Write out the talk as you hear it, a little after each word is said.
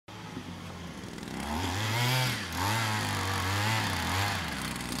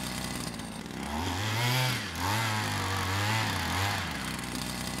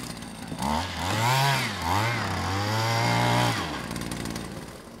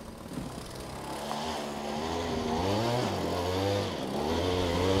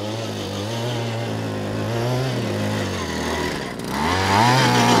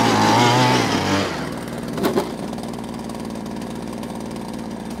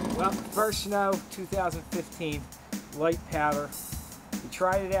Well, first snow 2015, light powder. We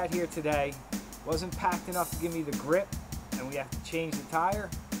tried it out here today. Wasn't packed enough to give me the grip, and we have to change the tire,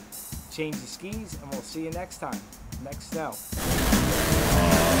 change the skis, and we'll see you next time. Next snow.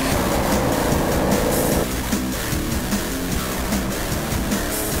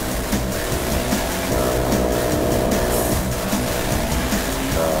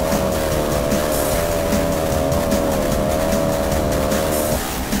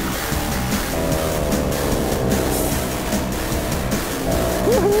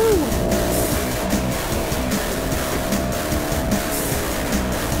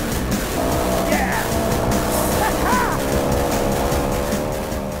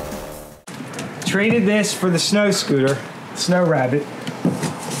 Traded this for the snow scooter, Snow Rabbit.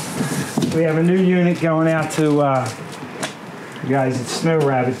 We have a new unit going out to you guys at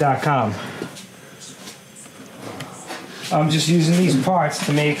snowrabbit.com. I'm just using these parts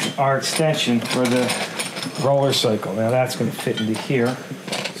to make our extension for the roller cycle. Now that's going to fit into here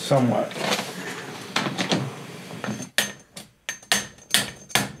somewhat.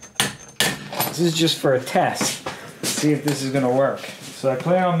 This is just for a test. See if this is going to work. So I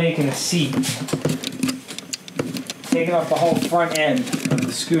plan on making a seat, taking off the whole front end of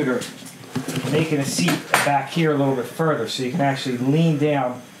the scooter, making a seat back here a little bit further so you can actually lean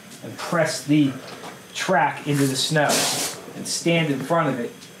down and press the track into the snow and stand in front of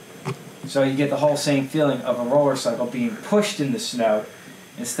it so you get the whole same feeling of a roller cycle being pushed in the snow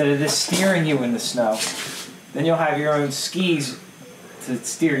instead of this steering you in the snow. Then you'll have your own skis to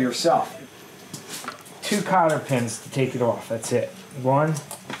steer yourself. 2 cotter pins to take it off, that's it. One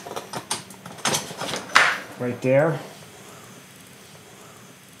right there.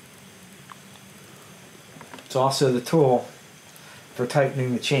 It's also the tool for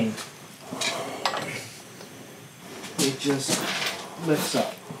tightening the chain. It just lifts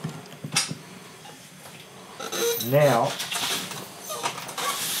up. Now,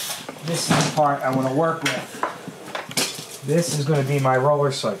 this is the part I want to work with. This is going to be my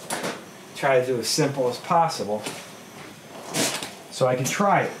roller cycle. Try to do as simple as possible so I can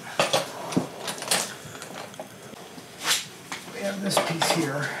try it. We have this piece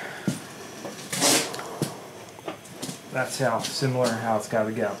here. That's how similar how it's got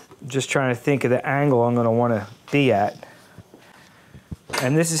to go. I'm just trying to think of the angle I'm going to want to be at.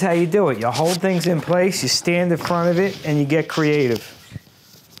 And this is how you do it. You hold things in place, you stand in front of it, and you get creative.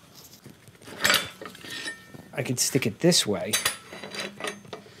 I could stick it this way.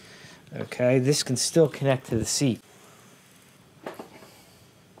 Okay, this can still connect to the seat.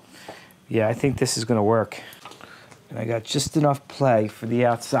 Yeah, I think this is going to work. And I got just enough play for the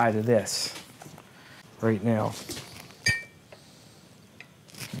outside of this right now.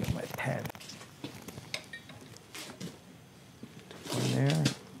 Get my pen. One there.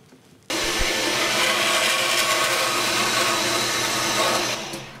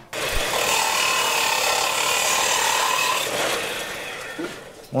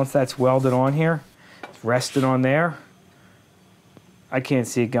 Once that's welded on here, it's rested on there, I can't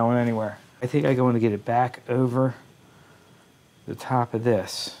see it going anywhere. I think I'm going to get it back over the top of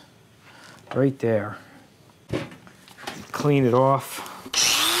this, right there. Clean it off.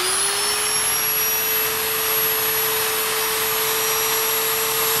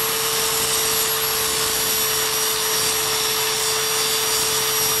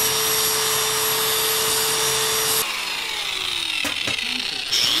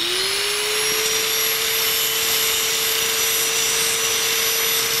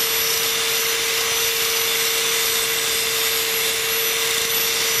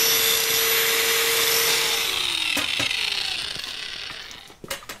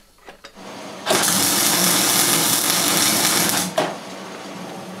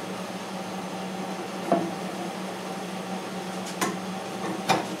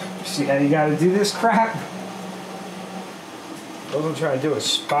 See how you gotta do this crap? All I'm trying to do is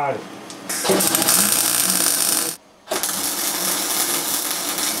spot it.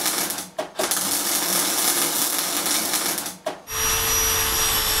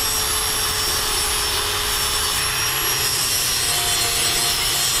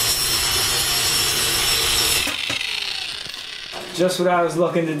 Just what I was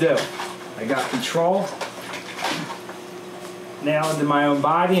looking to do. I got control now into my own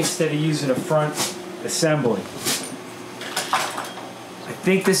body instead of using a front assembly. I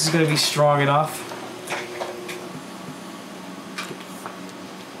think this is going to be strong enough.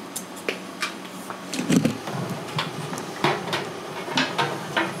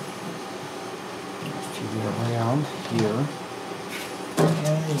 Feed it around here.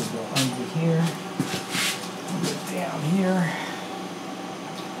 Okay, we'll go under here. Get down here.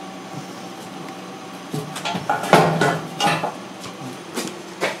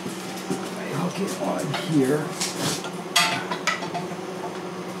 Hook it on here.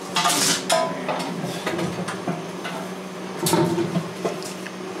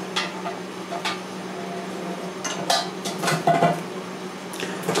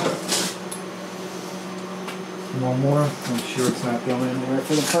 One more. I'm sure it's not going anywhere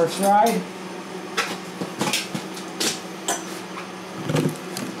for the first ride.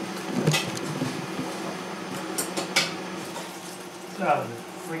 Oh, the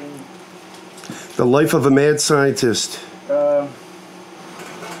freaking... The life of a mad scientist. See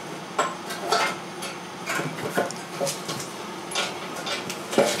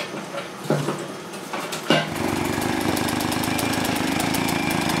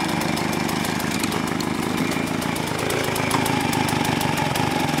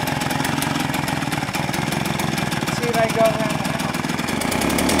if I go around the house.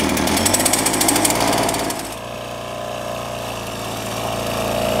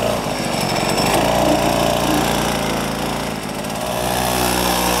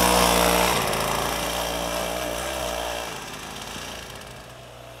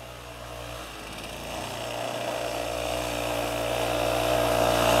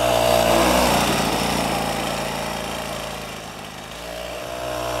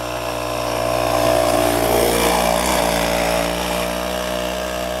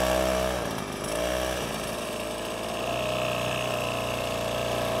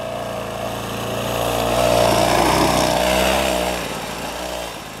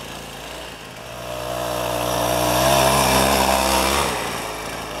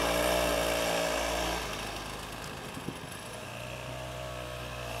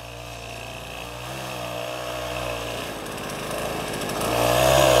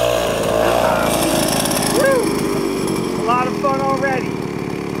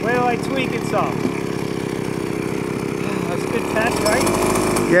 I tweak it some. That's a good test, right?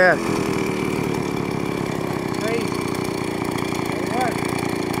 Yeah. Great. It worked.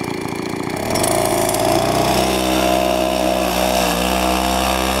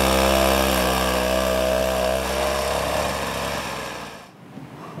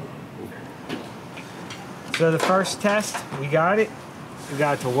 So the first test, we got it. We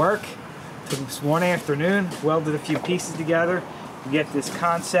got it to work. Took us one afternoon, welded a few pieces together. We get this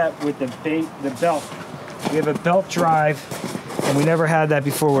concept with the belt. We have a belt drive, and we never had that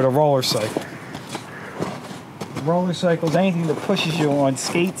before with a roller cycle. A roller cycle is anything that pushes you on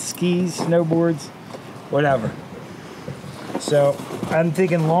skates, skis, snowboards, whatever. So I'm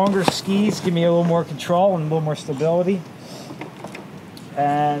thinking longer skis give me a little more control and a little more stability.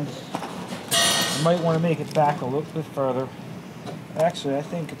 And I might want to make it back a little bit further. Actually, I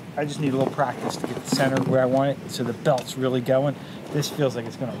think I just need a little practice to get the center where I want it so the belt's really going. This feels like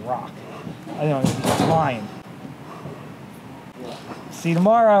it's going to rock. I think I'm going to be flying. See you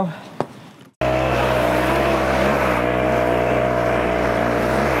tomorrow.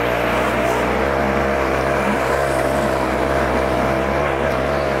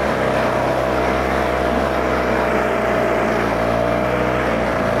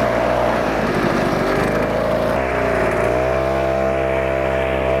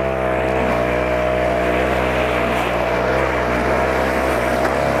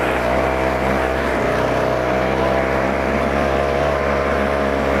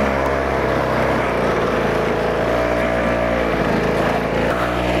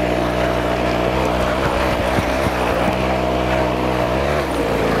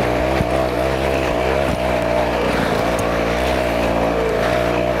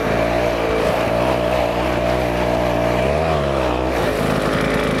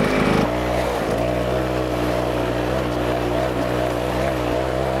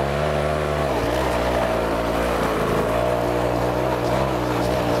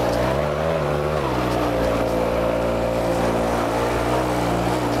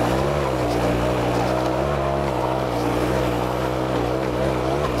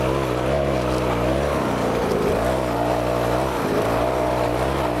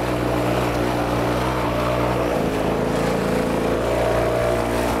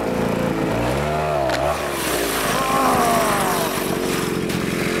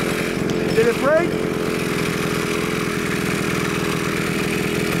 Did it break?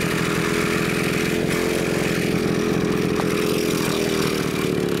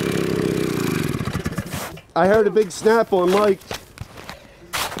 I heard a big snap on Mike.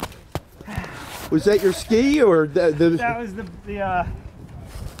 Was that your ski or the That was the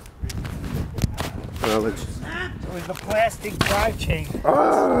well, it was the plastic drive chain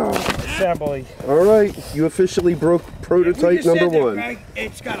assembly. all right, you officially broke prototype number one. Greg,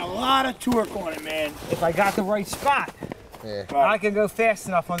 it's got a lot of torque on it, man. If I got the right spot, Yeah. I can go fast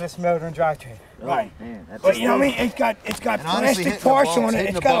enough on this motor and drivetrain. Right. Man, that's But you know what I mean? It's got And honestly, plastic hitting the parts bumps- on it. hitting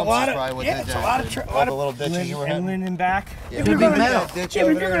It's the got a bumps lot is probably of what yeah. did It's a that. lot of All the little ditches you were And hitting. leaning back. Yeah. If you're Big gonna, metal yeah, ditch if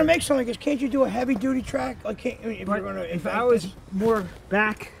over you're there. gonna make something, because can't you do a heavy duty track? Like, can't, if But you're gonna, if I was more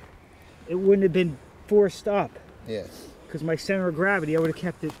back, it wouldn't have been forced up. Yeah. Because my center of gravity, I would have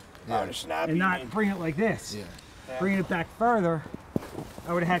kept it oh, the snappy, and not man. bring it like this. Yeah. Bringing it back further,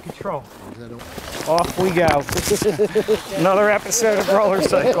 I would have had control. Off we go. Another episode of Roller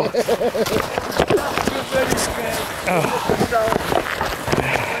Cycle.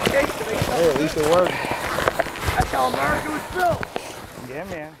 Hey, at least it worked. That's how America was built. Yeah,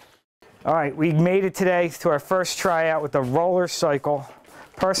 man. All right, we made it today to our first tryout with the Roller Cycle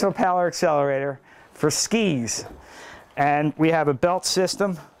personal power accelerator for skis. And we have a belt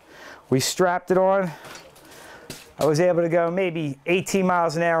system. We strapped it on. I was able to go maybe 18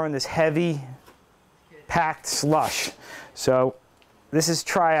 miles an hour in this heavy, packed slush. So this is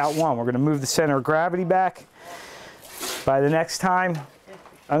tryout one. We're gonna move the center of gravity back. By the next time,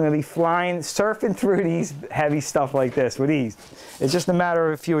 I'm gonna be flying, surfing through these heavy stuff like this with ease. It's just a matter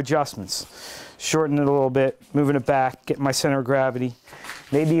of a few adjustments. Shorten it a little bit, moving it back, getting my center of gravity.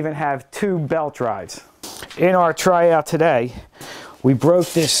 Maybe even have 2 belt drives. In our tryout today, we broke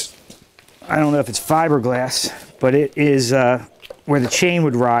this, I don't know if it's fiberglass, but it is where the chain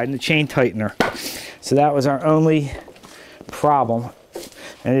would ride, and the chain tightener. So that was our only problem.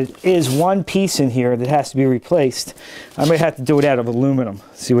 And it is one piece in here that has to be replaced. I might have to do it out of aluminum,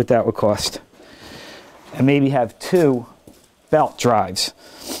 see what that would cost. And maybe have 2 belt drives.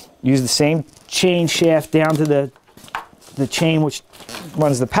 Use the same chain shaft down to the chain which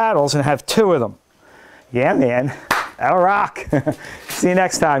runs the paddles and have 2 of them. Yeah, man, that'll rock. See you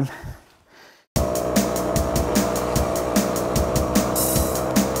next time.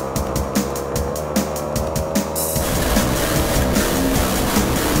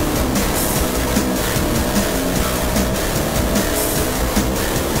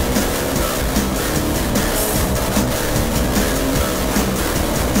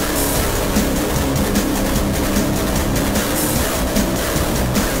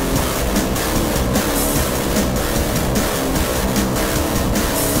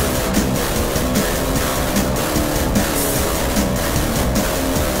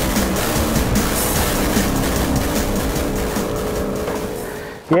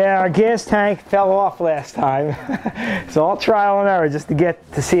 Yeah, our gas tank fell off last time. So all trial and error just to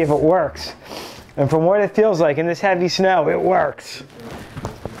get to see if it works. And from what it feels like in this heavy snow, it works.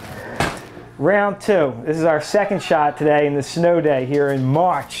 Round 2. This is our second shot today in the snow day here in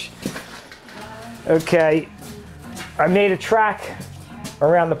March. Okay, I made a track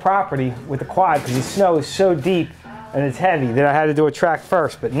around the property with the quad because the snow is so deep and it's heavy that I had to do a track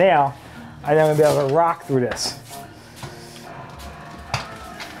first. But now, I'm going to be able to rock through this.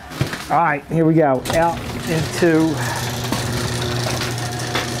 All right, here we go, out into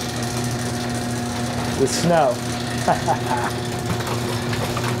the snow.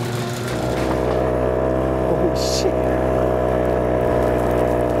 Holy shit.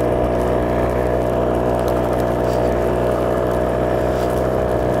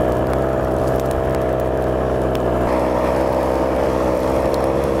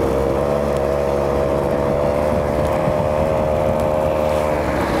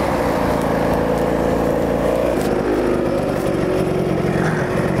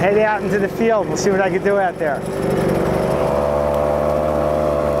 Head out into the field. We'll see what I can do out there.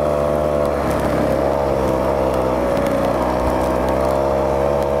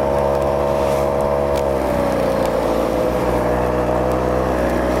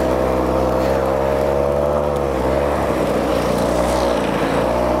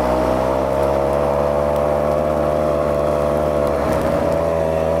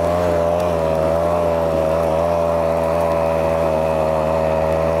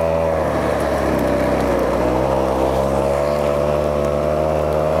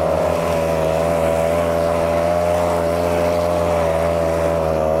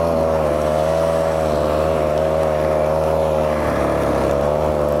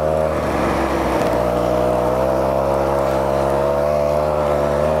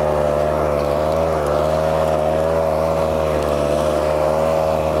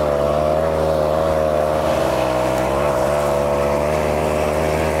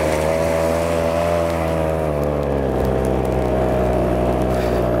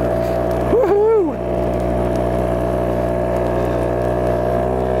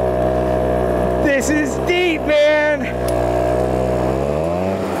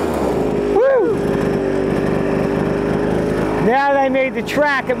 made the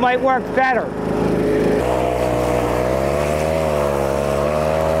track, it might work better.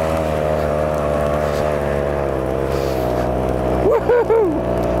 Woohoo!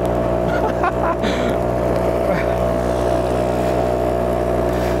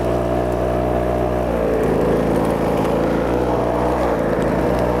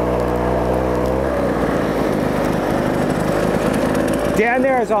 Down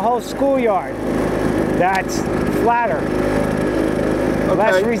there is a whole schoolyard that's flatter. Okay.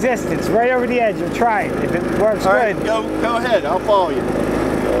 Less resistance, right over the edge. You'll try it. If it works All good. right, go ahead. I'll follow you.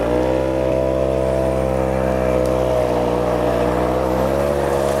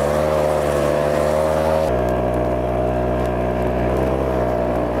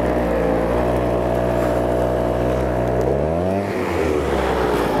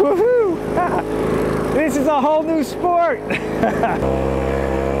 Woohoo! This is a whole new sport.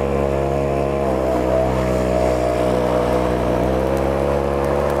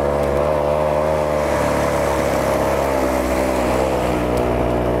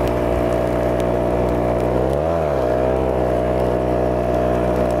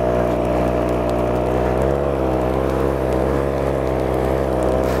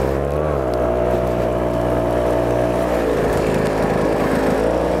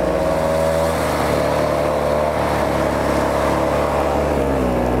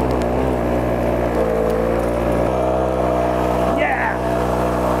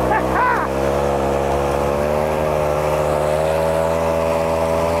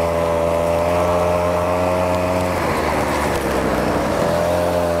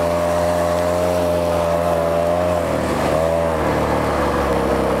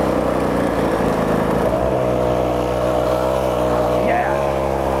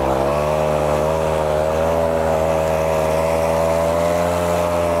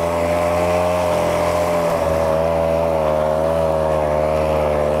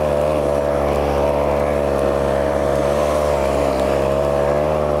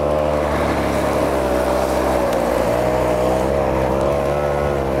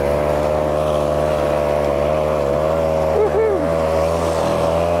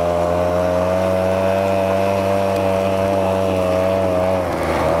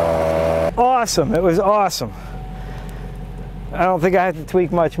 Awesome. It was awesome. I don't think I had to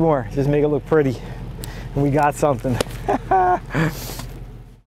tweak much more. Just make it look pretty. And we got something.